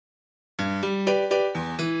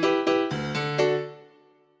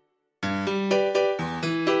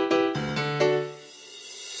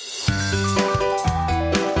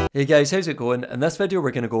Hey guys, how's it going? In this video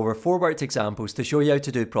we're going to go over 4 worked examples to show you how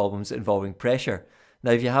to do problems involving pressure.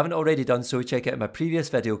 Now if you haven't already done so, check out my previous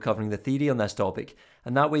video covering the theory on this topic,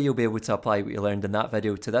 and that way you'll be able to apply what you learned in that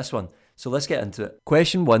video to this one. So let's get into it.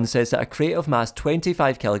 Question 1 says that a crate of mass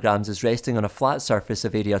 25 kilograms is resting on a flat surface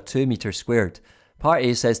of area 2 meters squared. Part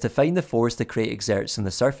A says to find the force the crate exerts on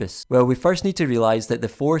the surface. Well, we first need to realise that the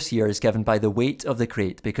force here is given by the weight of the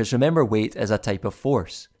crate, because remember, weight is a type of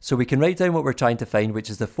force. So we can write down what we're trying to find,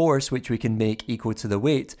 which is the force, which we can make equal to the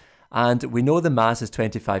weight. And we know the mass is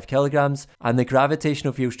 25 kilograms, and the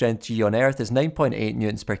gravitational field strength G on Earth is 9.8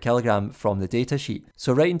 newtons per kilogram from the datasheet.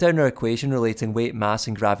 So writing down our equation relating weight, mass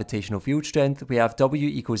and gravitational field strength, we have W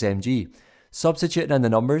equals mg. Substituting in the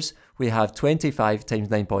numbers, we have 25 times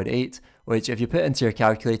 9.8, which if you put into your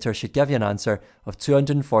calculator should give you an answer of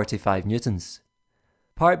 245 newtons.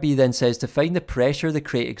 Part B then says to find the pressure the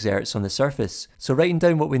crate exerts on the surface. So writing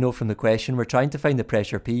down what we know from the question, we're trying to find the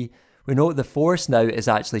pressure P. We know the force now is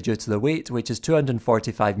actually due to the weight, which is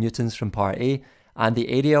 245 newtons from part A, and the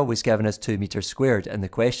area was given as 2 meters squared in the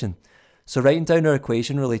question. So writing down our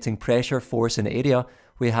equation relating pressure, force and area,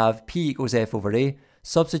 we have P equals F over A.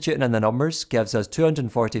 Substituting in the numbers gives us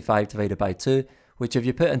 245 divided by 2, which if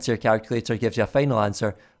you put into your calculator gives you a final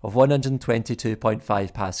answer of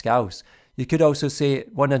 122.5 pascals. You could also say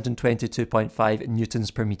 122.5 newtons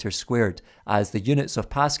per meter squared, as the units of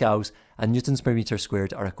pascals and newtons per meter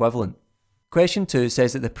squared are equivalent. Question 2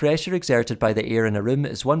 says that the pressure exerted by the air in a room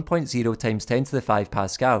is 1.0 times 10 to the 5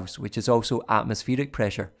 pascals, which is also atmospheric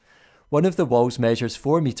pressure. One of the walls measures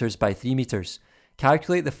 4 meters by 3 meters.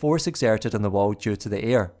 Calculate the force exerted on the wall due to the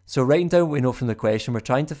air. So writing down what we know from the question, we're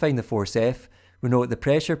trying to find the force F. We know that the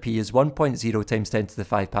pressure P is 1.0 times 10 to the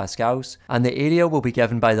 5 pascals, and the area will be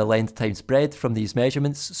given by the length times breadth from these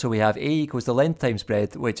measurements. So we have A equals the length times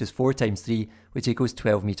breadth, which is 4 times 3, which equals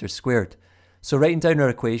 12 meters squared. So writing down our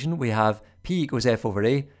equation, we have P equals F over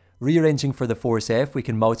A. Rearranging for the force F, we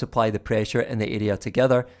can multiply the pressure and the area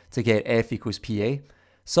together to get F equals PA.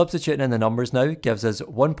 Substituting in the numbers now gives us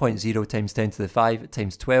 1.0 times 10 to the 5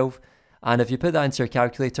 times 12, and if you put that into your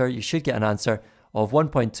calculator you should get an answer of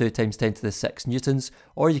 1.2 times 10 to the 6 newtons,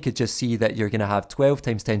 or you could just see that you're going to have 12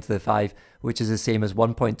 times 10 to the 5, which is the same as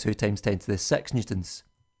 1.2 times 10 to the 6 newtons.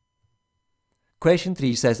 Question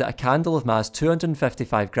 3 says that a candle of mass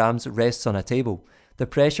 255 grams rests on a table. The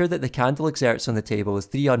pressure that the candle exerts on the table is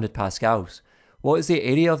 300 pascals. What is the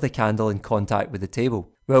area of the candle in contact with the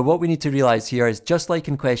table? Well, what we need to realise here is, just like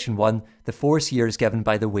in question 1, the force here is given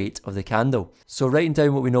by the weight of the candle. So writing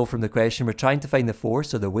down what we know from the question, we're trying to find the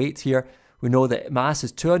force, or the weight here. We know that mass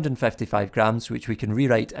is 255 grams, which we can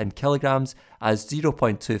rewrite in kilograms as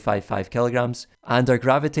 0.255 kilograms, and our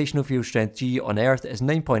gravitational field strength G on Earth is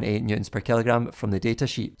 9.8 newtons per kilogram from the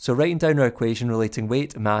datasheet. So writing down our equation relating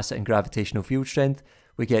weight, mass and gravitational field strength,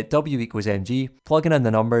 we get W equals mg. Plugging in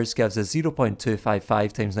the numbers gives us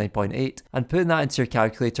 0.255 times 9.8, and putting that into your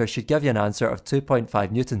calculator should give you an answer of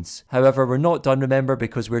 2.5 newtons. However, we're not done, remember,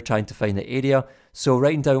 because we're trying to find the area. So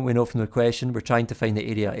writing down what we know from the question, we're trying to find the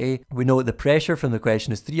area A. We know that the pressure from the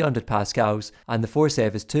question is 300 pascals, and the force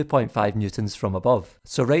F is 2.5 newtons from above.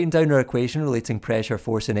 So writing down our equation relating pressure,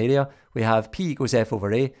 force and area, we have P equals F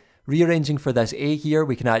over A. Rearranging for this A here,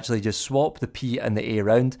 we can actually just swap the P and the A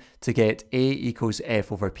around to get A equals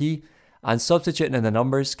F over P, and substituting in the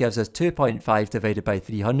numbers gives us 2.5 divided by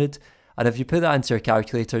 300, and if you put that into your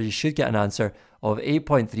calculator you should get an answer of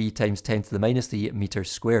 8.3 times 10 to the minus 3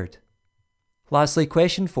 meters squared. Lastly,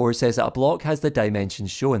 question 4 says that a block has the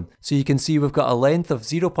dimensions shown. So you can see we've got a length of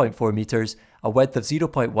 0.4 meters, a width of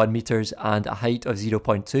 0.1 meters and a height of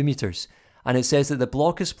 0.2 meters. And it says that the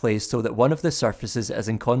block is placed so that one of the surfaces is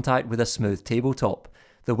in contact with a smooth tabletop.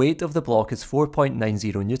 The weight of the block is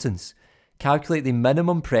 4.90 newtons. Calculate the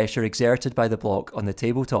minimum pressure exerted by the block on the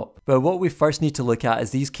tabletop. Well, what we first need to look at is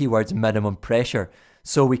these keywords minimum pressure.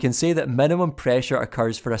 So we can say that minimum pressure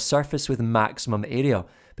occurs for a surface with maximum area,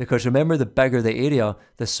 because remember, the bigger the area,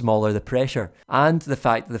 the smaller the pressure, and the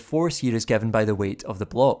fact that the force here is given by the weight of the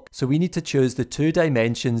block. So we need to choose the two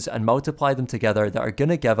dimensions and multiply them together that are going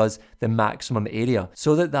to give us the maximum area,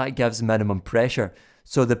 so that gives minimum pressure.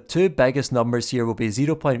 So the two biggest numbers here will be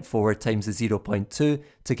 0.4 times the 0.2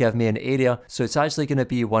 to give me an area. So it's actually going to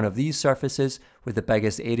be one of these surfaces with the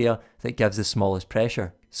biggest area that gives the smallest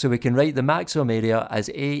pressure. So we can write the maximum area as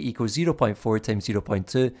A equals 0.4 times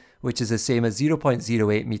 0.2, which is the same as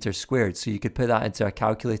 0.08 meters squared. So you could put that into a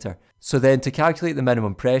calculator. So then to calculate the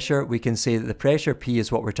minimum pressure, we can say that the pressure P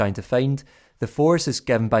is what we're trying to find. The force is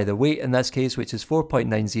given by the weight in this case, which is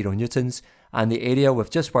 4.90 newtons, and the area we've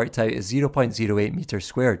just worked out is 0.08 meters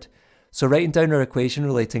squared. So writing down our equation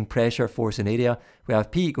relating pressure, force and area, we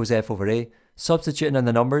have P equals F over A. Substituting in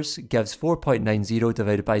the numbers gives 4.90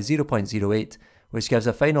 divided by 0.08, which gives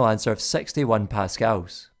a final answer of 61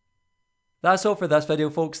 pascals. That's all for this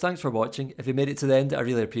video folks, thanks for watching. If you made it to the end, I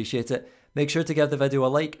really appreciate it. Make sure to give the video a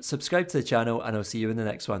like, subscribe to the channel, and I'll see you in the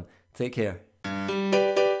next one. Take care.